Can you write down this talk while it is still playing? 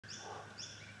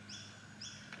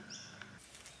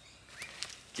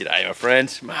G'day my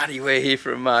friends, Marty, we're here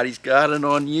from Marty's Garden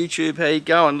on YouTube. How you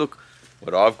going? Look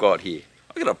what I've got here.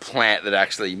 I've got a plant that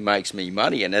actually makes me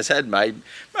money and has made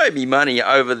me money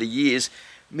over the years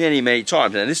many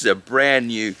times. And this is a brand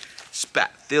new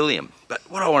Spathiphyllum. But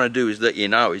what I want to do is let you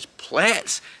know is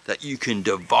plants that you can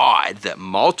divide, that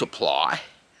multiply,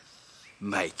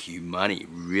 make you money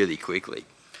really quickly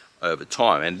over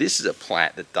time. And this is a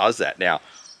plant that does that. Now,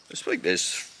 I think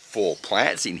there's 4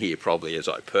 plants in here probably as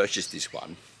I purchased this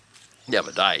one the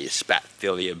other day. Is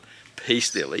Spathiphyllum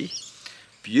Peace Lily.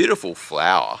 Beautiful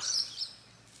flower.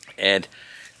 And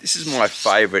this is my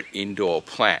favourite indoor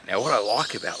plant. Now what I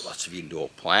like about lots of indoor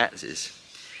plants is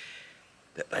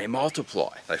that they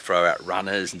multiply. They throw out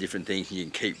runners and different things, and you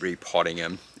can keep repotting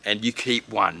them, and you keep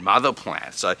one mother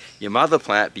plant. So your mother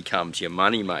plant becomes your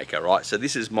money maker, right? So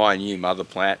this is my new mother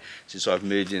plant since I've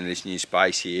moved into this new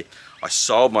space here. I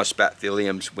sold my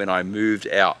Spathiphyllums when I moved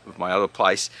out of my other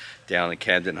place down in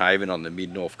Camden Haven on the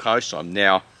mid-north coast. I'm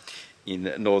now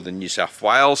in northern New South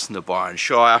Wales in the Byron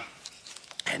Shire,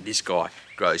 and this guy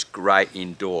grows great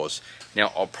indoors.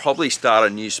 Now I'll probably start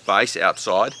a new space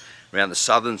outside around the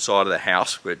southern side of the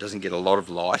house where it doesn't get a lot of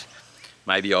light.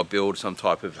 Maybe I'll build some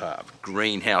type of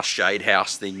greenhouse, shade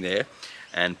house thing there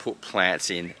and put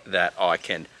plants in that I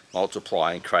can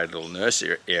multiply and create a little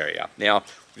nursery area. Now,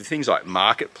 with things like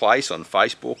Marketplace on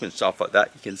Facebook and stuff like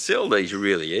that, you can sell these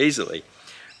really easily.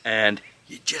 And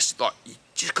you just got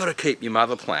to keep your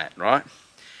mother plant, right?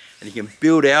 And you can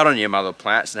build out on your mother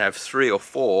plants and have 3 or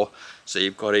 4, so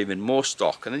you've got even more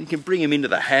stock. And then you can bring them into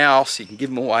the house, you can give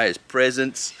them away as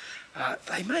presents.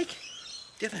 They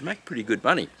make pretty good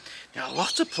money. Now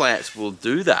lots of plants will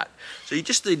do that, so you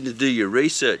just need to do your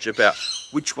research about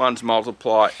which ones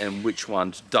multiply and which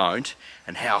ones don't,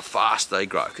 and how fast they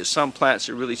grow, because some plants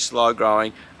are really slow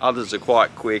growing, others are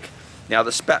quite quick. Now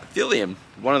the Spathiphyllum,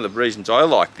 one of the reasons I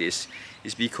like this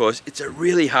is because it's a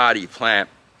really hardy plant,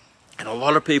 and a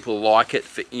lot of people like it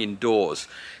for indoors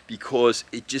because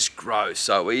it just grows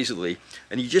so easily,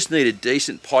 and you just need a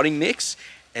decent potting mix.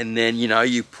 And then, you know,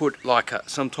 you put like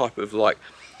some type of like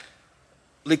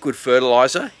liquid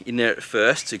fertilizer in there at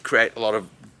first to create a lot of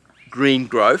green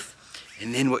growth.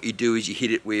 And then what you do is you hit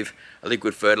it with a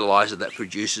liquid fertilizer that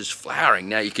produces flowering.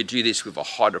 Now you could do this with a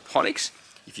hydroponics.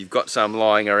 If you've got some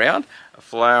lying around, a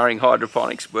flowering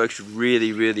hydroponics works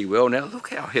really well. Now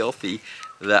look how healthy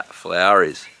that flower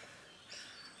is.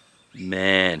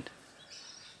 Man.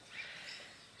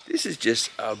 This is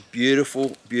just a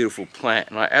beautiful plant,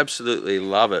 and I absolutely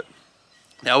love it.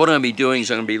 Now what I'm going to be doing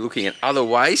is I'm going to be looking at other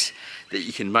ways that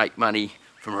you can make money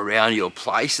from around your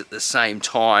place at the same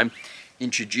time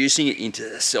introducing it into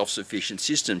the self-sufficient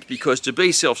systems, because to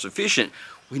be self-sufficient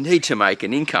we need to make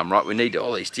an income, right? We need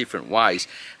all these different ways,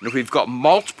 and if we've got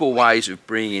multiple ways of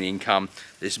bringing in income,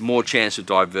 there's more chance of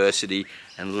diversity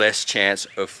and less chance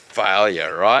of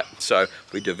failure, right? So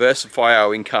we diversify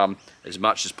our income as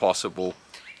much as possible,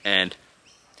 and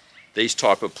these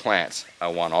type of plants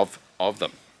are one of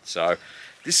them. So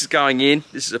this is going in,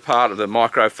 this is a part of the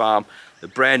micro farm, the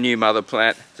brand new mother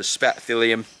plant, the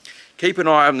Spathiphyllum. Keep an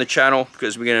eye on the channel,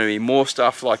 because we're going to be more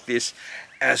stuff like this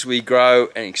as we grow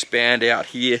and expand out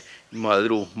here in my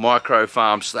little micro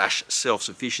farm /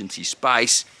 self-sufficiency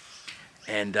space.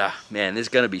 And man, there's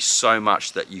going to be so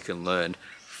much that you can learn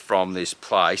from this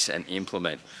place and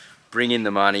implement. Bring in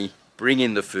the money, bring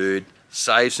in the food,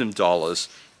 save some dollars,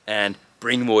 and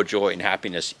bring more joy and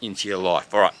happiness into your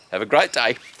life. All right, have a great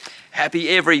day. Happy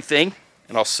everything,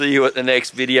 and I'll see you at the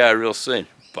next video real soon.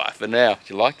 Bye for now.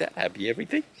 Do you like that? Happy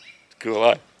everything? It's cool,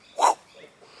 eh?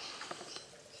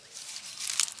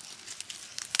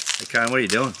 Okay, what are you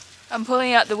doing? I'm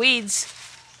pulling out the weeds.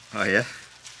 Oh yeah?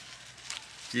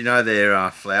 Do you know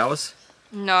they're flowers?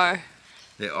 No.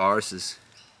 They're irises.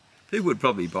 People would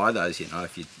probably buy those, you know,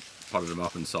 if you potted them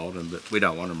up and sold them, but we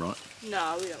don't want them, right?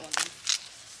 No, we don't want them.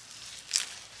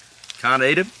 Can't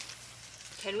eat them?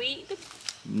 Can we eat them?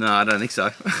 No, I don't think so.